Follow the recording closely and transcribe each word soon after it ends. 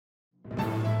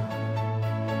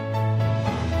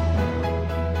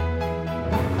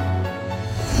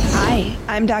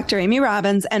I'm Dr. Amy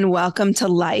Robbins, and welcome to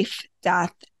Life,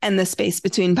 Death, and the Space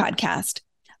Between podcast.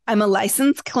 I'm a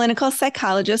licensed clinical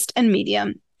psychologist and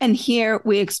medium, and here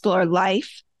we explore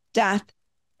life, death,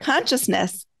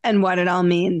 consciousness, and what it all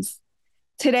means.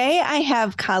 Today, I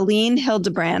have Colleen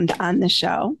Hildebrand on the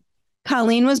show.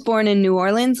 Colleen was born in New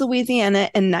Orleans, Louisiana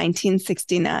in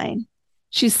 1969.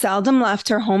 She seldom left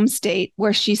her home state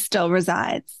where she still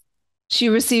resides. She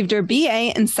received her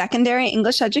BA in secondary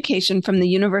English education from the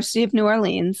University of New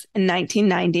Orleans in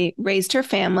 1990, raised her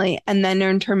family, and then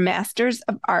earned her Master's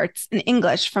of Arts in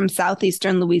English from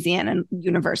Southeastern Louisiana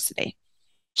University.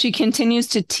 She continues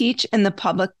to teach in the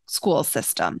public school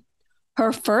system.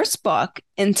 Her first book,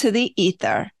 Into the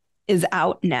Ether, is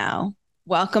out now.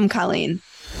 Welcome, Colleen.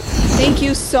 Thank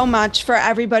you so much for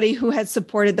everybody who has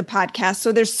supported the podcast.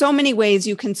 So there's so many ways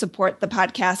you can support the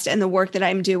podcast and the work that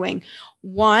I'm doing.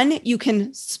 One, you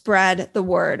can spread the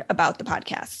word about the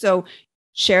podcast. So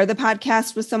share the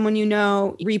podcast with someone you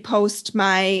know, repost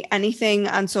my anything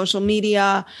on social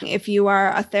media. If you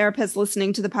are a therapist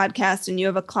listening to the podcast and you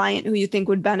have a client who you think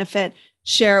would benefit,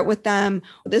 share it with them.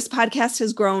 This podcast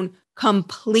has grown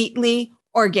completely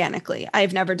organically.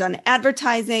 I've never done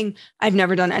advertising. I've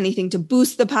never done anything to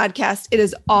boost the podcast. It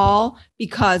is all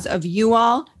because of you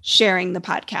all sharing the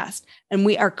podcast. And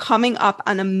we are coming up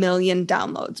on 1 million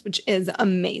downloads, which is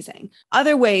amazing.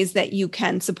 Other ways that you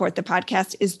can support the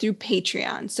podcast is through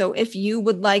Patreon. So if you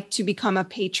would like to become a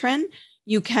patron,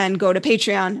 you can go to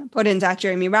Patreon, put in Dr.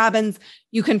 Amy Robbins.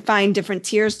 You can find different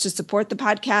tiers to support the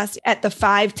podcast at the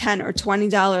 $5, $10, or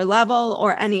 $20 level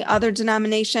or any other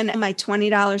denomination. And my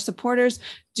 $20 supporters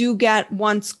do get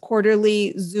once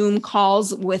quarterly Zoom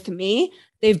calls with me.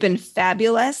 They've been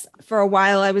fabulous. For a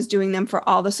while, I was doing them for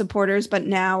all the supporters, but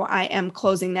now I am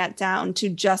closing that down to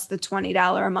just the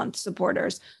 $20 a month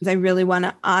supporters. I really want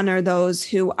to honor those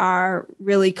who are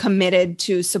really committed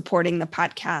to supporting the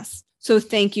podcast. So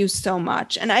thank you so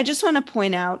much. And I just want to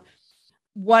point out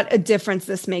what a difference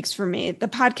this makes for me. The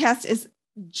podcast is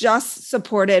just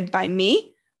supported by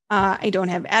me. I don't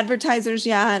have advertisers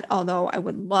yet, although I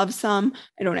would love some.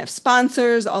 I don't have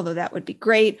sponsors, although that would be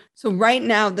great. So right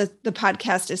now, the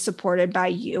podcast is supported by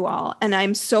you all. And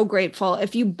I'm so grateful.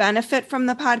 If you benefit from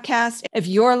the podcast, if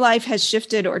your life has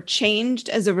shifted or changed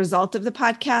as a result of the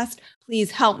podcast,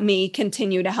 please help me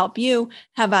continue to help you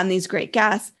have on these great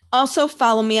guests. Also,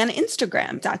 follow me on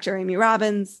Instagram, Dr. Amy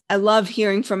Robbins. I love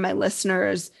hearing from my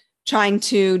listeners, trying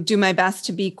to do my best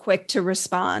to be quick to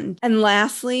respond. And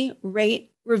lastly,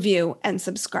 rate, review, and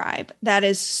subscribe. That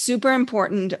is super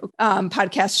important.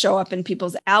 Podcasts show up in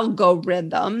people's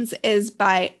algorithms is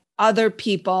by other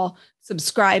people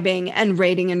subscribing and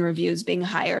rating and reviews being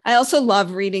higher. I also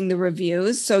love reading the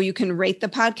reviews. So you can rate the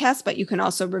podcast, but you can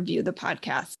also review the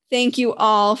podcast. Thank you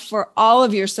all for all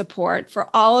of your support,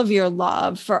 for all of your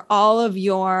love, for all of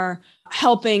your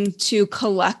helping to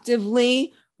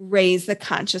collectively raise the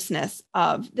consciousness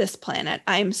of this planet.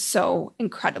 I'm so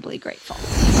incredibly grateful.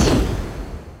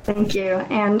 Thank you.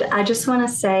 And I just want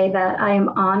to say that I am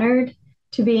honored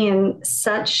to be in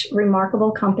such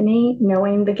remarkable company,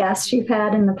 knowing the guests you've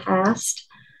had in the past.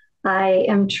 I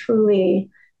am truly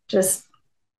just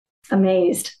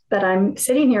amazed that I'm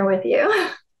sitting here with you.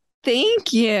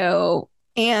 Thank you.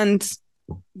 And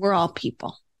we're all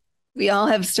people. We all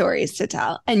have stories to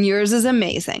tell, and yours is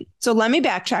amazing. So let me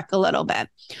backtrack a little bit.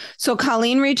 So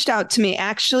Colleen reached out to me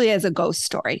actually as a ghost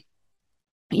story.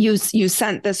 You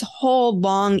sent this whole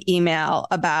long email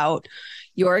about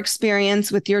your experience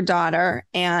with your daughter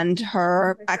and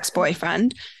her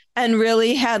ex-boyfriend, and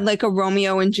really had like a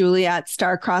Romeo and Juliet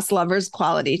star-crossed lovers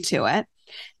quality to it.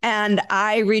 And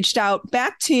I reached out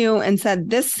back to you and said,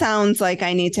 this sounds like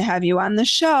I need to have you on the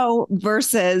show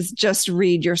versus just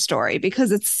read your story,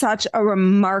 because it's such a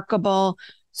remarkable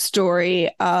story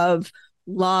of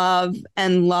love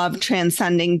and love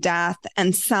transcending death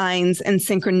and signs and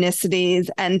synchronicities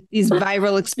and these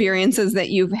viral experiences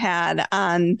that you've had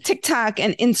on TikTok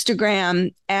and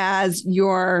Instagram as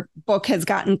your book has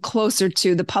gotten closer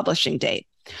to the publishing date.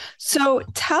 So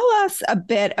tell us a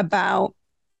bit about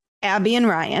Abby and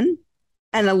Ryan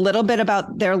and a little bit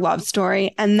about their love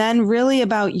story, and then really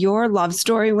about your love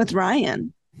story with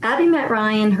Ryan. Abby met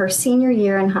Ryan her senior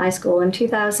year in high school in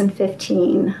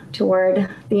 2015, toward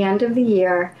the end of the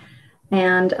year,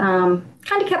 and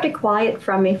kind of kept it quiet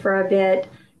from me for a bit.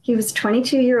 He was a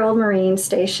 22-year-old Marine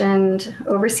stationed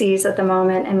overseas at the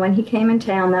moment, and when he came in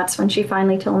town, that's when she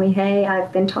finally told me, hey,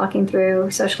 I've been talking through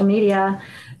social media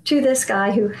to this guy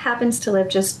who happens to live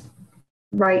just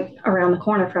right around the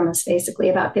corner from us, basically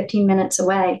about 15 minutes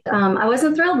away. I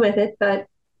wasn't thrilled with it, but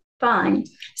fine.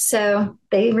 So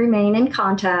they remain in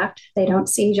contact. They don't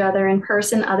see each other in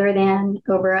person other than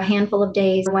over a handful of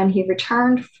days when he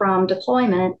returned from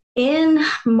deployment. In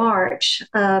March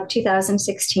of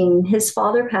 2016, his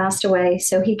father passed away,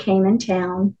 so he came in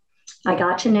town. I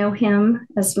got to know him,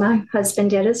 as my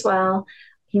husband did as well.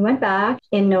 He went back.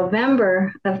 In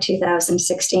November of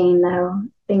 2016, though,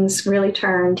 things really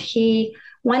turned. He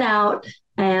went out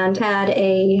and had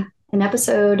an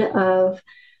episode of,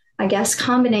 I guess,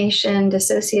 combination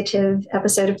dissociative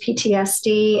episode of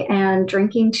PTSD and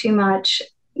drinking too much,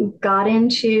 got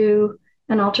into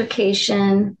an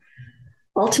altercation,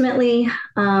 ultimately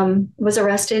was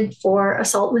arrested for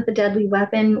assault with a deadly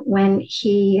weapon when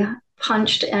he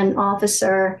punched an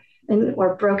officer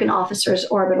or broke an officer's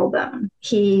orbital bone.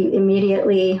 He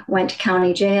immediately went to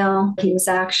county jail. He was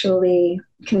actually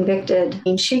convicted.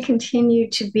 And she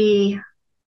continued to be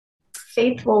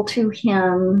faithful to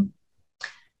him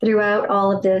throughout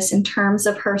all of this in terms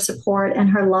of her support and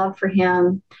her love for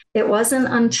him. It wasn't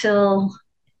until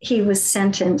he was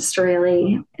sentenced,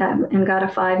 really, and got a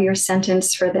 5-year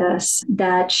sentence for this,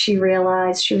 that she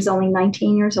realized she was only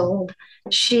 19 years old.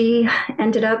 She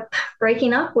ended up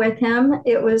breaking up with him.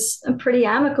 It was pretty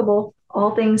amicable,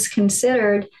 all things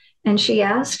considered. And she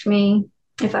asked me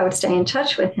if I would stay in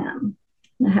touch with him.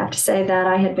 And I have to say that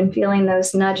I had been feeling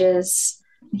those nudges.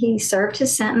 He served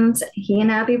his sentence. He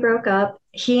and Abby broke up.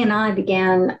 He and I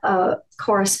began a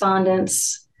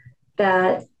correspondence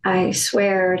that I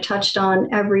swear touched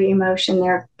on every emotion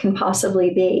there can possibly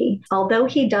be. Although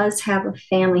he does have a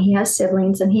family, he has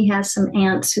siblings, and he has some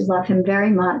aunts who love him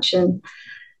very much. And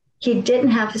he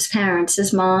didn't have his parents.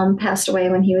 His mom passed away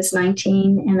when he was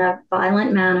 19 in a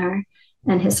violent manner.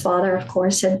 And his father, of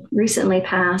course, had recently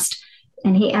passed.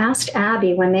 And he asked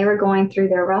Abby when they were going through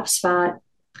their rough spot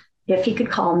if he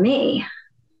could call me,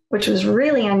 which was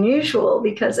really unusual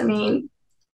because, I mean,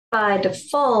 by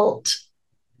default,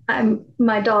 I'm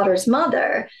my daughter's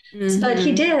mother. Mm-hmm. But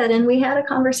he did, and we had a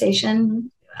conversation.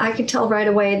 I could tell right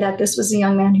away that this was a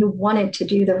young man who wanted to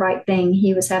do the right thing.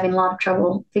 He was having a lot of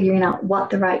trouble figuring out what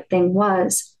the right thing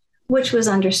was, which was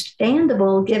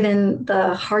understandable given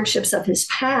the hardships of his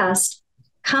past,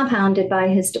 compounded by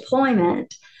his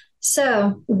deployment.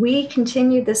 So we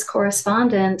continued this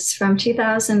correspondence from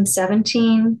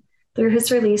 2017 through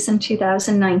his release in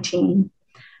 2019.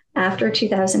 After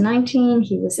 2019,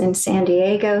 he was in San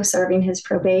Diego serving his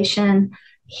probation.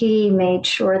 He made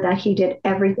sure that he did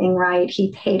everything right.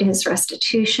 He paid his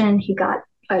restitution. He got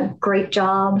a great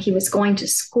job. He was going to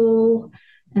school.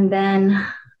 And then,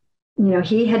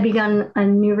 he had begun a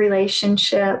new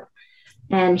relationship,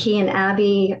 and he and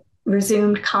Abby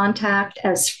resumed contact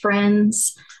as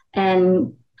friends.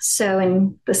 And so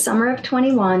in the summer of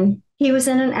 21, he was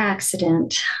in an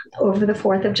accident over the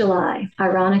 4th of July.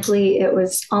 Ironically, it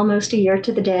was almost a year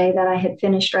to the day that I had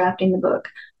finished drafting the book.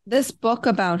 This book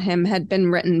about him had been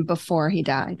written before he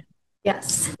died.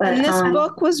 Yes. But, and this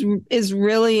book is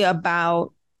really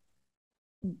about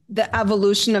the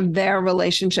evolution of their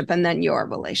relationship and then your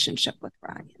relationship with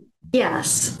Ryan.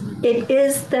 Yes. It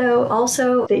is, though,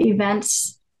 also the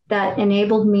events that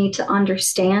enabled me to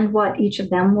understand what each of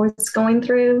them was going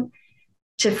through,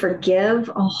 to forgive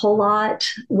a whole lot,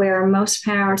 where most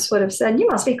parents would have said, you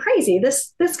must be crazy.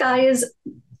 This guy is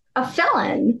a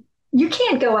felon. You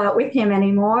can't go out with him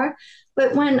anymore.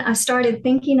 But when I started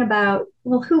thinking about,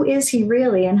 well, who is he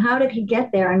really? And how did he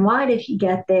get there? And why did he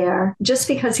get there? Just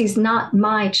because he's not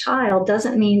my child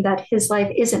doesn't mean that his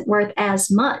life isn't worth as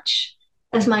much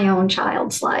as my own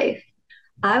child's life.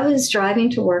 I was driving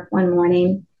to work one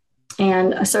morning,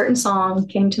 and a certain song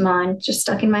came to mind, just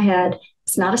stuck in my head.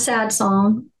 It's not a sad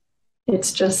song.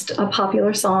 It's just a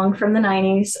popular song from the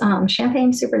 90s,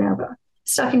 Champagne Supernova,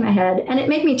 stuck in my head. And it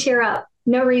made me tear up.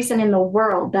 No reason in the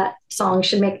world that song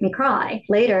should make me cry.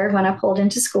 Later, when I pulled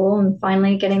into school and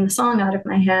finally getting the song out of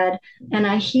my head, and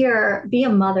I hear "Be a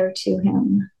Mother to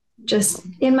Him," just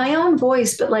in my own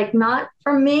voice, but like not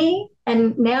from me.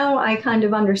 And now I kind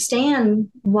of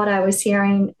understand what I was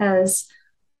hearing as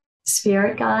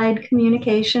spirit guide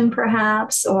communication,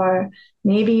 perhaps, or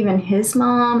maybe even his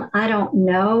mom. I don't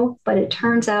know, but it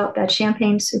turns out that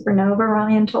Champagne Supernova,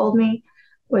 Ryan told me,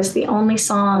 was the only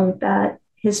song that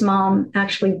his mom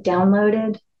actually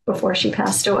downloaded before she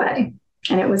passed away.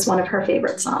 And it was one of her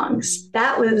favorite songs.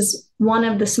 That was one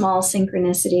of the small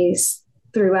synchronicities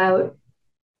throughout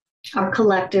our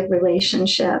collective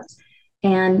relationship.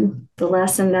 And the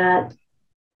lesson that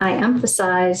I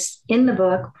emphasize in the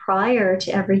book prior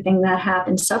to everything that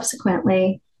happened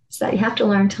subsequently is that you have to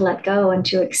learn to let go and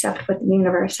to accept what the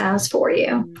universe has for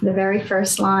you. The very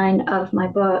first line of my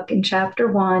book in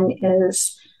chapter 1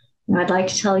 is, I'd like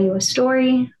to tell you a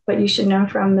story, but you should know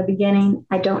from the beginning,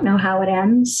 I don't know how it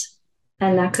ends.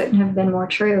 And that couldn't have been more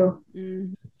true.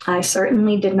 Mm. I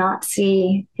certainly did not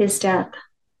see his death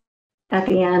at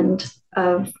the end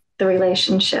of the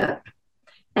relationship.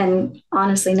 And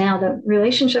honestly, now the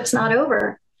relationship's not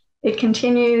over. It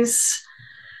continues.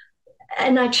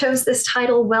 And I chose this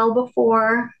title well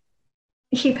before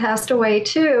he passed away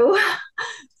too,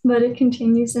 but it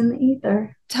continues in the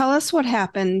ether. Tell us what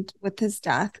happened with his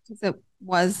death, because it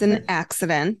was an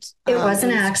accident. It was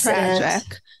an accident.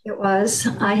 Tragic. It was.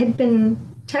 I had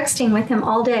been texting with him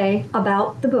all day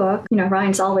about the book. You know,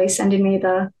 Ryan's always sending me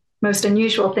the most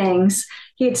unusual things.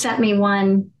 He had sent me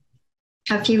one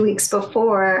a few weeks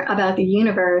before about the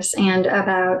universe and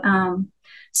about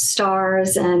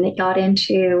stars, and it got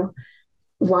into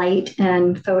light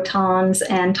and photons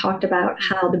and talked about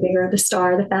how the bigger the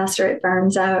star, the faster it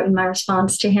burns out. And my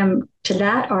response to him to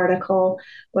that article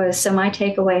was, so my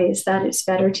takeaway is that it's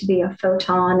better to be a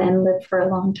photon and live for a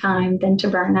long time than to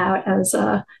burn out as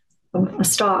a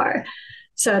star.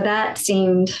 So that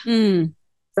seemed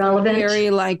relevant. Very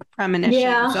like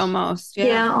premonitions, almost.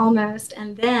 Yeah, almost.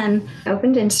 And then I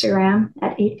opened Instagram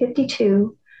at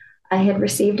 8:52. I had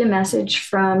received a message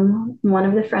from one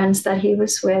of the friends that he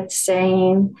was with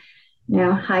saying, you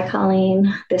know, hi,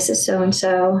 Colleen, this is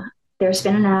so-and-so. There's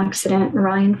been an accident.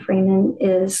 Ryan Freeman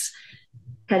is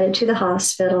headed to the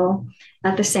hospital.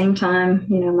 At the same time,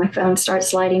 you know, my phone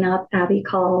starts lighting up. Abby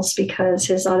calls because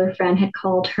his other friend had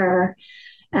called her.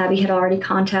 Abby had already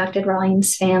contacted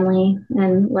Ryan's family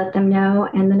and let them know.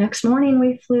 And the next morning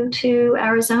we flew to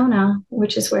Arizona,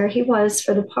 which is where he was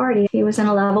for the party. He was in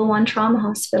a level 1 trauma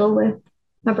hospital with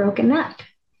a broken neck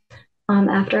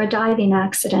after a diving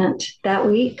accident. That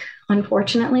week,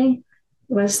 unfortunately,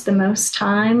 was the most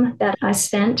time that I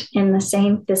spent in the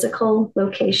same physical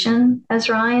location as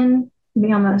Ryan,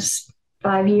 maybe almost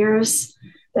 5 years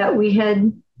that we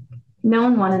had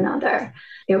known one another.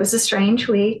 It was a strange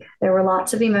week. There were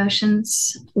lots of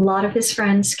emotions. A lot of his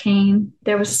friends came.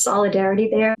 There was solidarity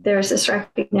there. There's this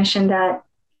recognition that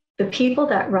the people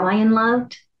that Ryan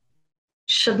loved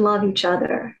should love each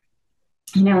other.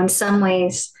 You know, in some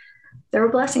ways, there were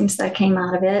blessings that came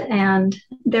out of it. And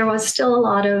there was still a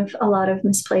lot of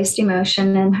misplaced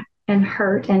emotion and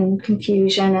hurt and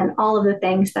confusion and all of the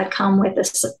things that come with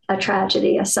a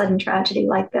tragedy, a sudden tragedy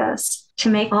like this. To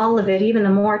make all of it even the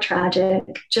more tragic,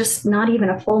 just not even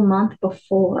a full month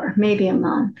before, maybe a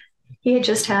month, he had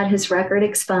just had his record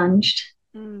expunged.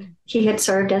 He had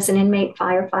served as an inmate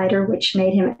firefighter, which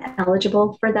made him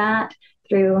eligible for that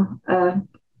through a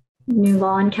new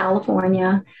law in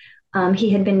California.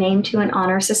 He had been named to an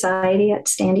honor society at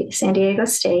San Diego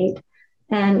State,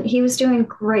 and he was doing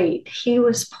great. He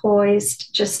was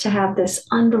poised just to have this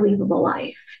unbelievable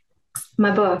life.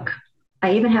 My book,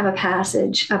 I even have a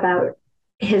passage about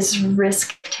his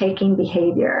risk-taking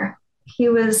behavior. He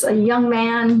was a young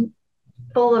man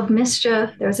full of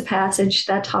mischief. There's a passage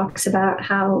that talks about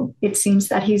how it seems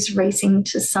that he's racing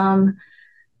to some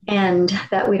end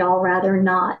that we'd all rather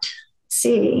not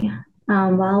see.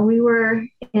 While we were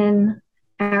in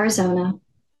Arizona,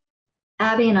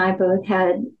 Abby and I both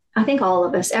had, I think all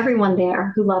of us, everyone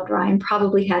there who loved Ryan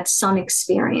probably had some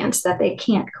experience that they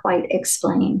can't quite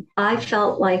explain. I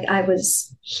felt like I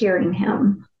was hearing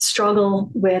him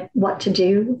struggle with what to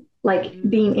do, like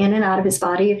being in and out of his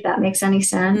body, if that makes any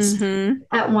sense. Mm-hmm.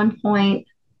 At one point,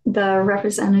 the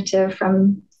representative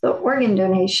from the organ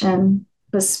donation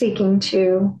was speaking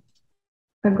to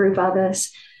a group of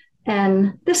us.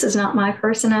 And this is not my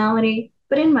personality,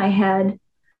 but in my head,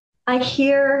 I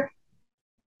hear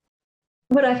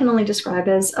what I can only describe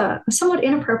as a somewhat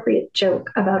inappropriate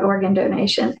joke about organ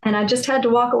donation. And I just had to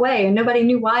walk away, and nobody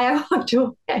knew why I walked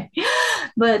away.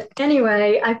 But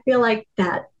anyway, I feel like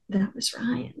that was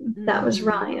Ryan. Mm-hmm. That was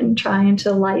Ryan trying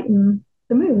to lighten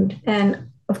the mood. And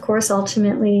of course,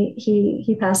 ultimately,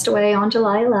 he passed away on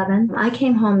July 11th. I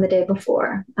came home the day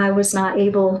before. I was not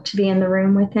able to be in the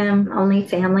room with him. Only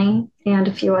family and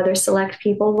a few other select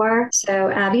people were. So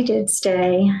Abby did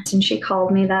stay, and she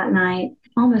called me that night.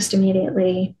 Almost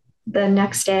immediately, the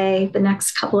next day, the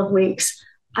next couple of weeks,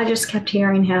 I just kept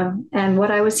hearing him. And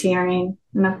what I was hearing,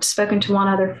 and I've spoken to one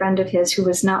other friend of his who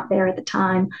was not there at the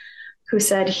time, who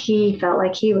said he felt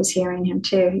like he was hearing him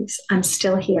too. I'm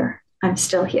still here. I'm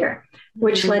still here,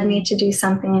 which led me to do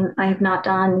something I have not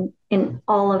done in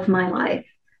all of my life.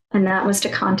 And that was to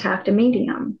contact a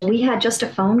medium. We had just a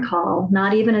phone call,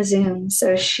 not even a Zoom.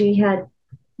 So she had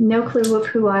no clue of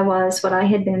who I was, what I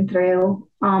had been through.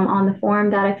 On the form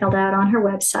that I filled out on her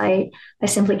website, I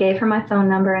simply gave her my phone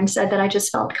number and said that I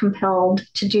just felt compelled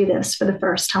to do this for the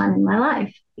first time in my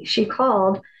life. She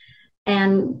called,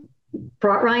 and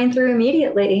brought Ryan through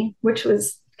immediately, which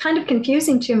was kind of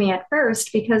confusing to me at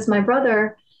first because my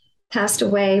brother passed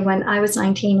away when I was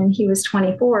 19 and he was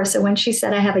 24. So when she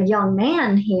said, I have a young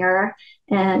man here,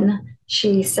 and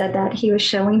she said that he was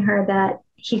showing her that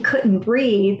he couldn't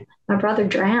breathe, my brother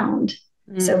drowned.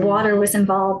 Mm. So water was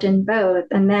involved in both.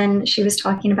 And then she was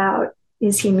talking about,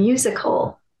 is he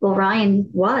musical? Well, Ryan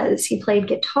was. He played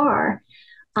guitar.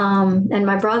 And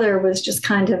my brother was just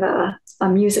kind of a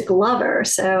music lover.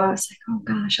 So I was like, oh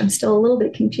gosh, I'm still a little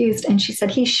bit confused. And she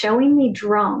said, he's showing me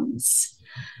drums.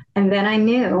 And then I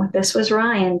knew this was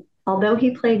Ryan. Although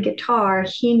he played guitar,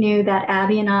 he knew that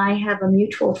Abby and I have a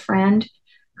mutual friend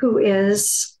who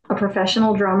is a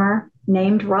professional drummer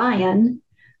named Ryan.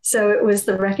 So it was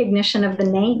the recognition of the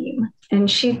name.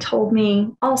 And she told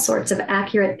me all sorts of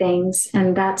accurate things.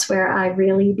 And that's where I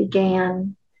really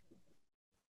began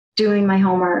doing my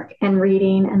homework and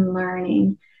reading and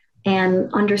learning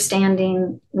and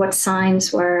understanding what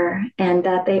signs were and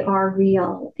that they are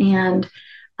real. And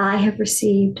I have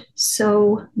received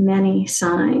so many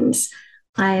signs.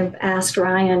 I've asked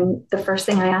Ryan, the first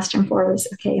thing I asked him for was,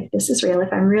 okay, if this is real,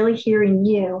 if I'm really hearing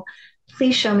you,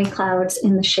 please show me clouds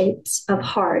in the shapes of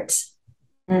hearts.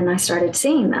 And I started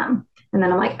seeing them. And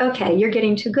then I'm like, okay, you're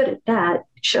getting too good at that.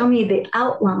 Show me the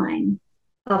outline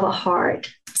of a heart.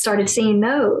 Started seeing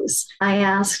those. I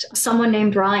asked someone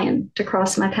named Ryan to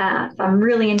cross my path. I'm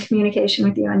really in communication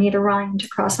with you. I need a Ryan to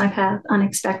cross my path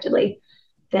unexpectedly.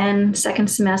 Then second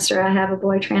semester, I have a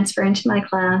boy transfer into my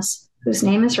class whose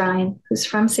name is Ryan, who's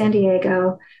from San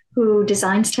Diego, who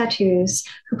designs tattoos,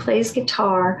 who plays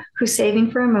guitar, who's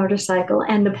saving for a motorcycle.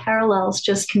 And the parallels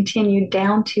just continued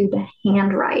down to the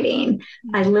handwriting.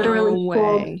 I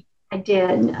literally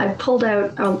pulled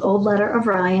out an old letter of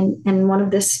Ryan and one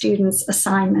of this student's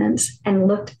assignments and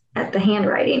looked at the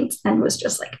handwriting and was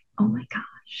just like, oh my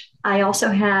gosh. I also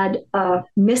had a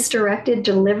misdirected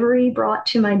delivery brought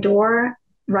to my door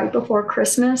right before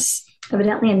Christmas.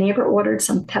 Evidently, a neighbor ordered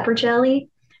some pepper jelly,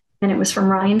 and it was from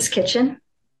Ryan's kitchen.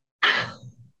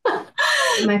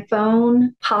 My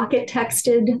phone pocket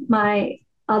texted my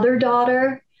other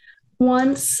daughter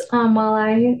once while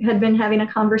I had been having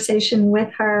a conversation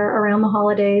with her around the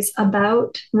holidays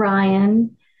about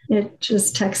Ryan. It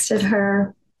just texted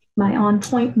her, my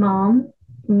on-point mom.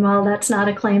 And while that's not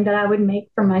a claim that I would make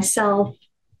for myself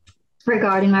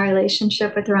regarding my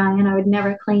relationship with Ryan, I would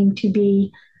never claim to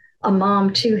be a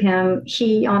mom to him.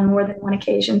 He, on more than one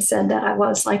occasion, said that I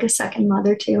was like a second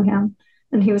mother to him.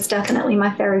 And he was definitely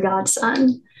my fairy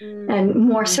godson, and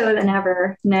more so than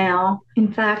ever now.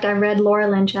 In fact, I read Laura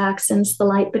Lynn Jackson's The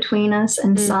Light Between Us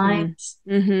and Signs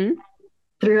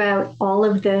throughout all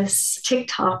of this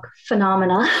TikTok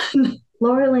phenomena.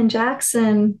 Laura Lynn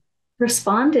Jackson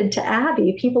responded to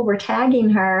Abby. People were tagging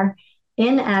her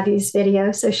in Abby's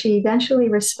video. So she eventually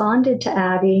responded to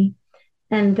Abby.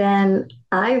 And then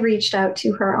I reached out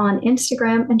to her on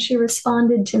Instagram and she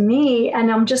responded to me. And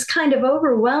I'm just kind of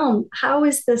overwhelmed. How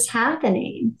is this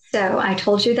happening? So I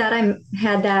told you that I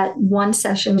had that one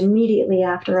session immediately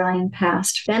after Ryan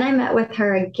passed. Then I met with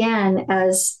her again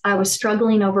as I was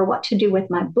struggling over what to do with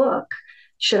my book.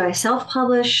 Should I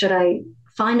self-publish? Should I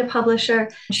find a publisher?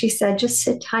 She said, just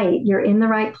sit tight. You're in the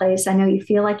right place. I know you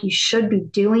feel like you should be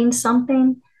doing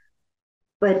something,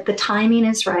 but the timing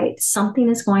is right. Something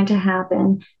is going to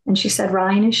happen. And she said,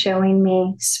 Ryan is showing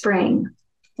me spring,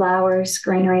 flowers,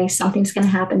 greenery. Something's going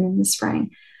to happen in the spring.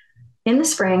 In the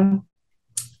spring,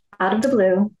 out of the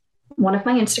blue, one of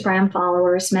my Instagram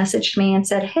followers messaged me and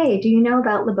said, hey, do you know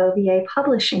about Le Bouvier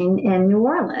Publishing in New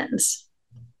Orleans?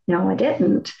 No, I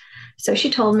didn't. So she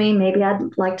told me maybe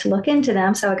I'd like to look into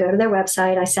them. So I go to their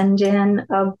website. I send in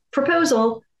a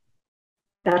proposal.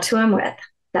 That's who I'm with.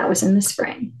 That was in the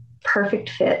spring. Perfect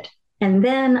fit. And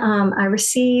then I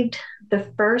received the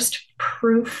first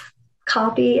proof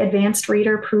copy, advanced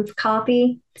reader proof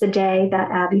copy, the day that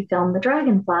Abby filmed the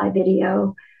Dragonfly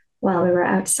video while we were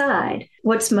outside.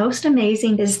 What's most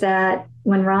amazing is that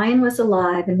when Ryan was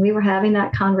alive and we were having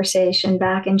that conversation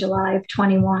back in July of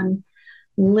 21,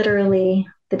 literally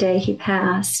the day he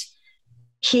passed,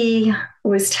 he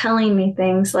was telling me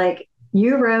things like,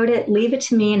 you wrote it, leave it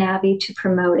to me and Abby to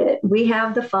promote it. We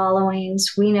have the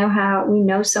followings. We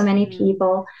know so many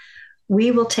people.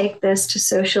 We will take this to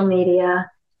social media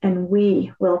and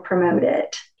we will promote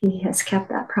it. He has kept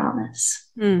that promise.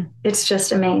 It's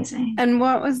just amazing. And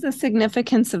what was the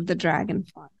significance of the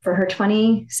dragonfly? For her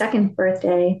 22nd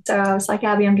birthday. So I was like,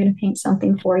 Abby, I'm going to paint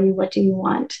something for you. What do you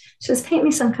want? She says, paint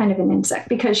me some kind of an insect,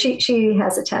 because she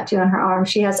has a tattoo on her arm.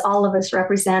 She has all of us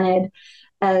represented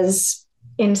as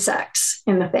insects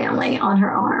in the family on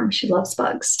her arm. She loves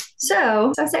bugs.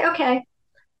 So I say, okay.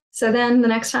 So then the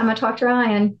next time I talked to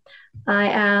Ryan, I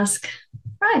ask,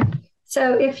 right,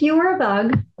 so if you were a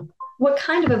bug, what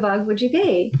kind of a bug would you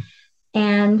be?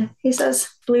 And he says,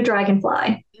 blue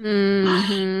dragonfly.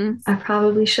 Mm-hmm. I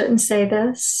probably shouldn't say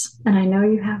this, and I know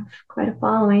you have quite a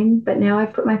following, but now I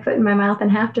put my foot in my mouth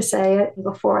and have to say it.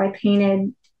 Before I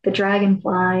painted the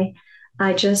dragonfly,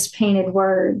 I just painted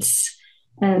words,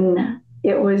 and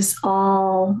it was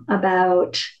all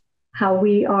about how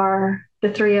we are,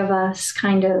 the three of us,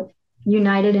 kind of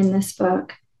united in this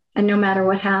book. And no matter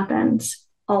what happens,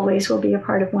 always will be a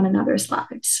part of one another's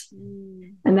lives.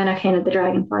 And then I painted the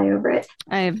dragonfly over it.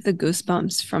 I have the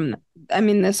goosebumps from,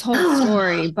 this whole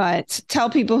story, but tell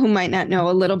people who might not know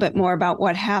a little bit more about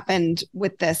what happened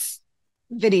with this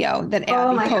video that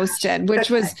Abby posted, which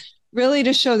was really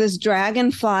to show this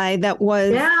dragonfly that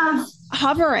was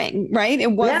hovering, right?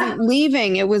 It wasn't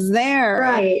leaving. It was there.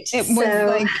 Right. It was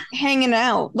like hanging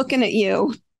out, looking at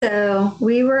you. So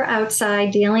we were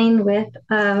outside dealing with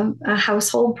a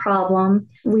household problem.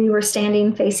 We were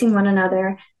standing facing one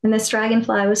another, and this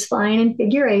dragonfly was flying in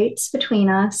figure eights between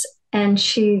us. And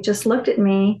she just looked at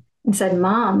me and said,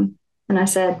 Mom. And I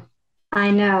said,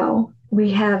 I know.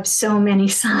 We have so many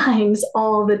signs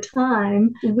all the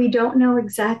time. We don't know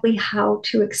exactly how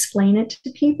to explain it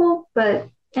to people, but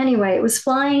anyway, it was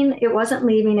flying. It wasn't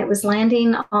leaving. It was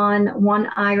landing on one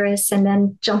iris and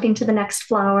then jumping to the next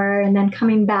flower and then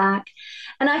coming back.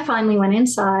 And I finally went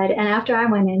inside. And after I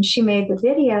went in, she made the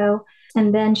video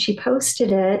and then she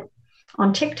posted it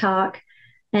on TikTok.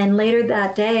 And later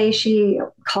that day, she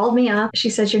called me up. She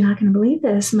says, you're not going to believe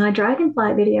this. My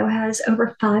dragonfly video has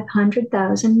over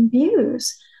 500,000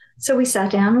 views. So we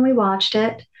sat down and we watched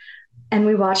it. And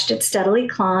we watched it steadily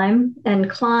climb,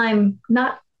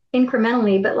 not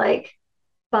incrementally, but like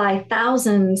by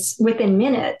thousands within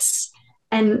minutes.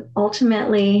 And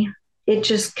ultimately, it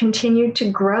just continued to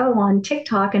grow on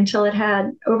TikTok until it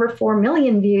had over 4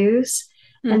 million views.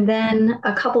 Mm-hmm. And then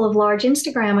a couple of large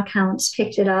Instagram accounts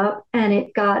picked it up and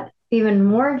it got even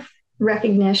more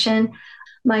recognition.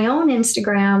 My own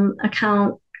Instagram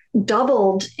account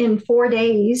doubled in 4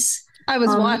 days. I was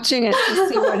watching it to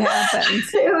see what happened.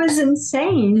 It was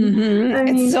insane.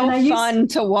 Mm-hmm. It's so fun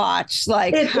to watch,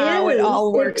 like how it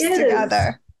all works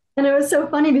together. And it was so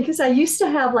funny because I used to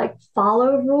have like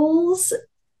follow rules.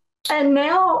 And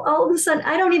now all of a sudden,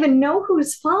 I don't even know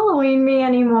who's following me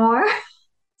anymore.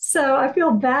 So I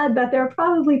feel bad that there are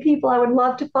probably people I would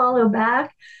love to follow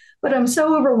back, but I'm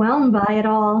so overwhelmed by it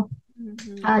all.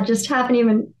 Mm-hmm. I just haven't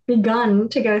even begun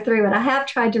to go through it. I have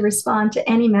tried to respond to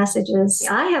any messages.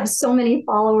 I have so many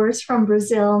followers from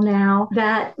Brazil now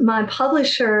that my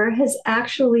publisher has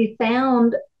actually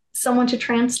found someone to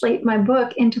translate my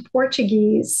book into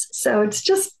Portuguese. So it's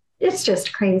just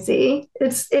crazy.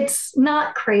 It's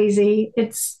not crazy.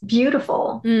 It's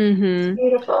beautiful. Mm-hmm. It's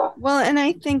beautiful. Well, and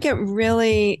I think it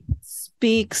really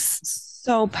speaks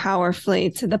so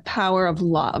powerfully to the power of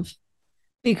love.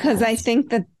 Because I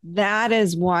think that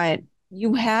is what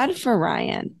you had for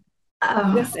Ryan.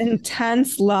 This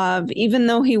intense love, even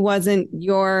though he wasn't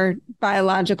your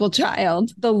biological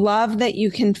child, the love that you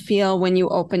can feel when you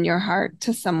open your heart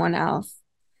to someone else.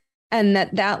 And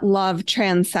that love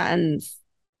transcends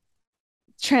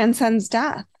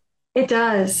death. It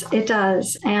does. It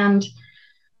does. And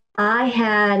I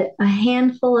had a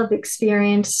handful of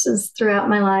experiences throughout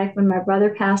my life. When my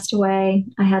brother passed away,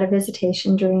 I had a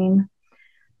visitation dream.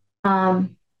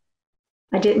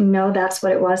 I didn't know that's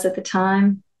what it was at the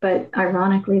time, but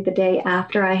ironically, the day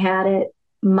after I had it,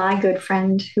 my good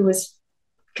friend, who was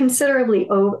considerably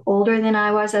older than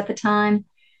I was at the time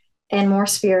and more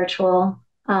spiritual,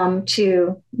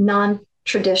 to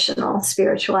non-traditional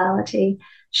spirituality,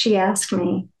 she asked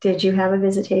me, did you have a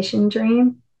visitation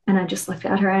dream? And I just looked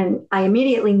at her and I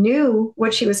immediately knew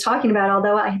what she was talking about,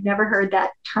 although I had never heard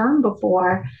that term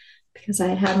before because I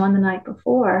had had one the night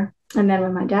before. And then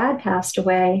when my dad passed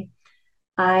away,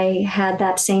 I had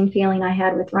that same feeling I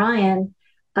had with Ryan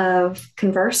of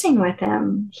conversing with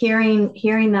him, hearing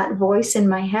that voice in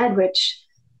my head, which,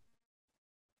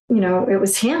 it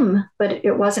was him, but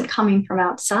it wasn't coming from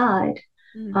outside.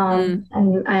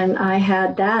 Mm-hmm. And I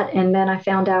had that. And then I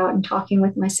found out in talking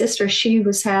with my sister, she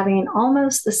was having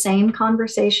almost the same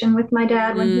conversation with my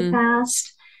dad when he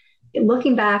passed.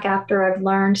 Looking back after I've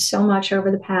learned so much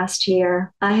over the past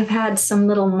year, I have had some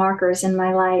little markers in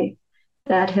my life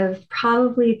that have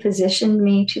probably positioned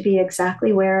me to be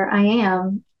exactly where I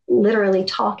am, literally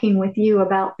talking with you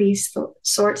about these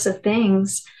sorts of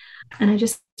things. And I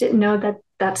just didn't know that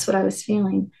that's what I was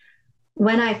feeling.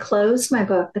 When I closed my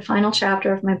book, the final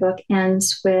chapter of my book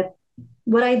ends with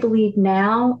what I believe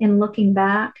now in looking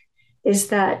back is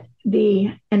that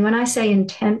and when I say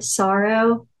intense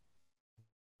sorrow,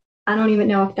 I don't even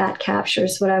know if that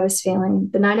captures what I was feeling.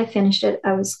 The night I finished it,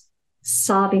 I was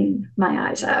sobbing my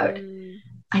eyes out.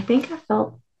 I think I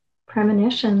felt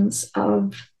premonitions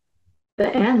of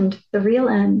the end, the real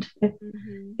end,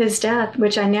 his death,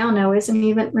 which I now know isn't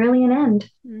even really an end.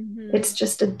 It's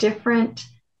just a different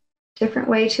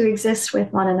way to exist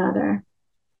with one another.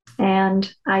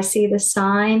 And I see the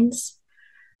signs,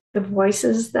 the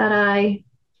voices that I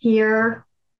hear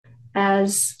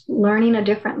as learning a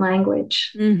different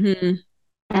language. And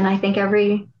I think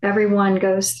everyone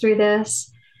goes through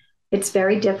this. It's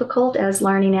very difficult, as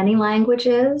learning any language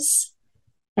is.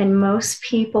 And most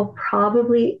people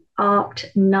probably opt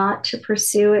not to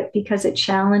pursue it because it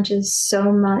challenges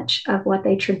so much of what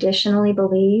they traditionally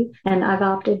believe. And I've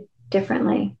opted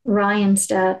differently. Ryan's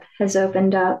death has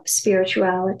opened up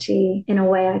spirituality in a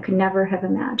way I could never have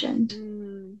imagined.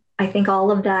 I think all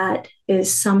of that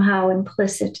is somehow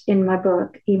implicit in my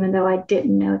book, even though I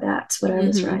didn't know that's what I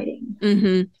was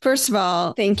writing. First of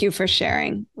all, thank you for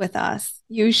sharing with us.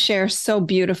 You share so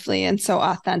beautifully and so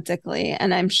authentically,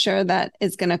 and I'm sure that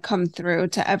is going to come through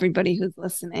to everybody who's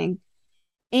listening.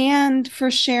 And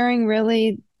for sharing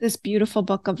really this beautiful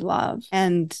book of love.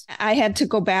 And I had to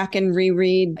go back and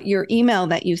reread your email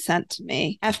that you sent to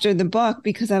me after the book,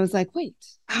 because I was like, wait,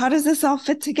 how does this all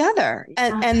fit together?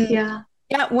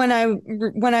 Yeah, when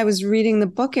I was reading the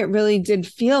book, it really did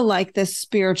feel like this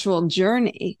spiritual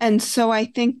journey. And so I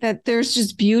think that there's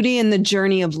just beauty in the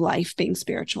journey of life being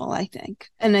spiritual, I think.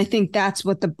 And I think that's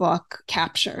what the book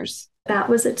captures. That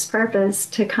was its purpose,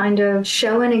 to kind of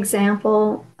show an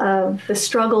example of the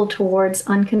struggle towards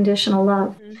unconditional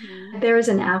love. There is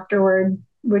an afterword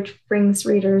which brings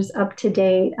readers up to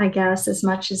date, I guess, as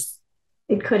much as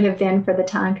it could have been for the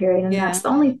time period. And that's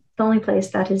the only place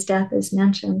that his death is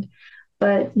mentioned.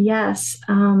 But yes,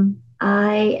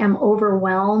 I am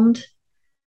overwhelmed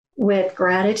with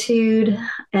gratitude.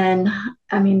 And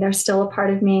I mean, there's still a part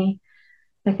of me,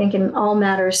 I think in all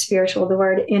matters spiritual, the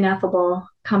word ineffable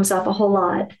comes up a whole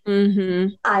lot.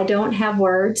 I don't have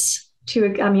words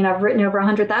I've written over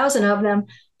 100,000 of them,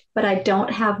 but I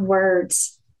don't have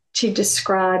words to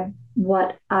describe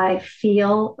what I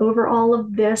feel over all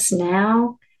of this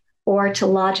now, or to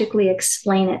logically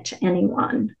explain it to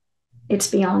anyone. It's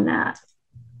beyond that.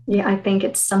 Yeah, I think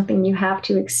it's something you have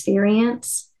to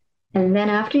experience. And then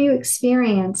after you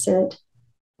experience it,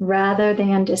 rather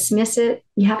than dismiss it,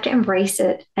 you have to embrace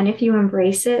it. And if you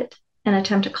embrace it and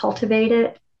attempt to cultivate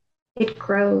it, it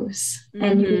grows.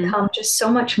 And you become just so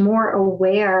much more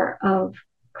aware of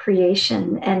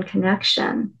creation and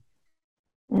connection.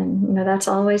 And, that's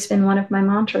always been one of my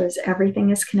mantras.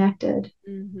 Everything is connected.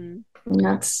 And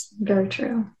that's very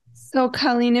true. So,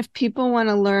 Colleen, if people want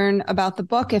to learn about the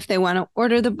book, if they want to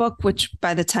order the book, which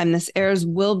by the time this airs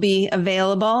will be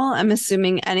available, I'm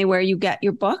assuming anywhere you get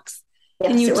your books.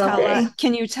 Yes,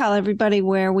 can you tell everybody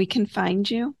where we can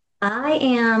find you? I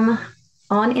am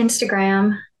on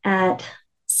Instagram at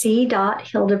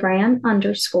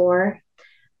c.hildebrand_.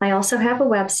 I also have a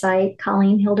website,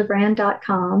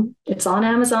 ColleenHildebrand.com. It's on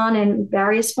Amazon in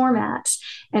various formats.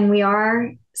 And we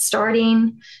are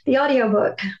starting the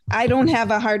audiobook. I don't have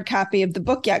a hard copy of the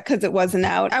book yet because it wasn't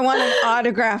out. I want an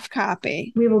autographed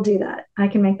copy. We will do that. I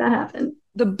can make that happen.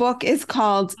 The book is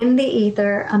called In the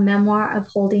Ether, a memoir of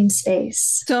holding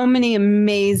space. So many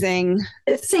amazing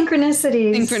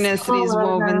synchronicities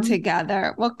woven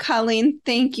together. Well, Colleen,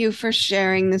 thank you for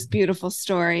sharing this beautiful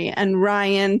story. And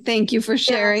Ryan, thank you for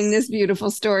sharing this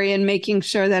beautiful story and making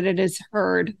sure that it is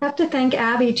heard. I have to thank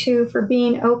Abby, too, for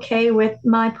being okay with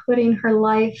my putting her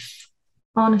life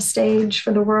on a stage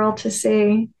for the world to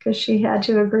see, because she had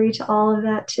to agree to all of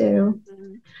that, too.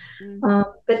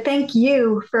 But thank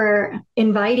you for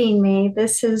inviting me.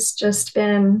 This has just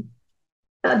been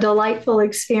a delightful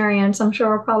experience. I'm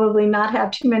sure I'll probably not have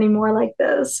too many more like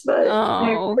this, but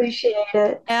I appreciate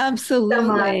it.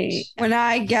 Absolutely. So when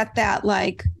I get that,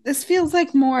 this feels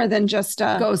like more than just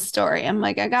a ghost story. I'm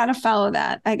like, I got to follow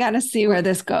that. I got to see where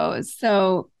this goes.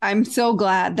 So I'm so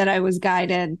glad that I was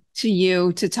guided to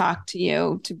you, to talk to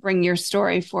you, to bring your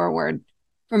story forward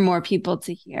for more people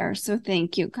to hear. So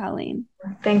thank you, Colleen.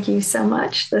 Thank you so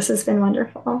much. This has been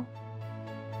wonderful.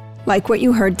 Like what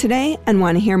you heard today and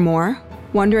want to hear more?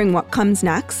 Wondering what comes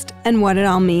next and what it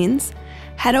all means?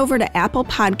 Head over to Apple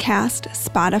Podcast,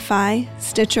 Spotify,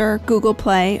 Stitcher, Google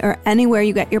Play, or anywhere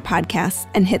you get your podcasts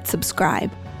and hit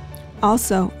subscribe.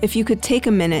 Also, if you could take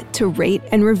a minute to rate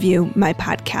and review my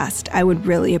podcast, I would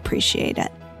really appreciate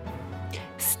it.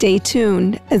 Stay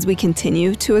tuned as we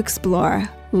continue to explore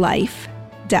life,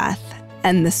 death,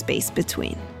 and the space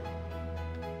between.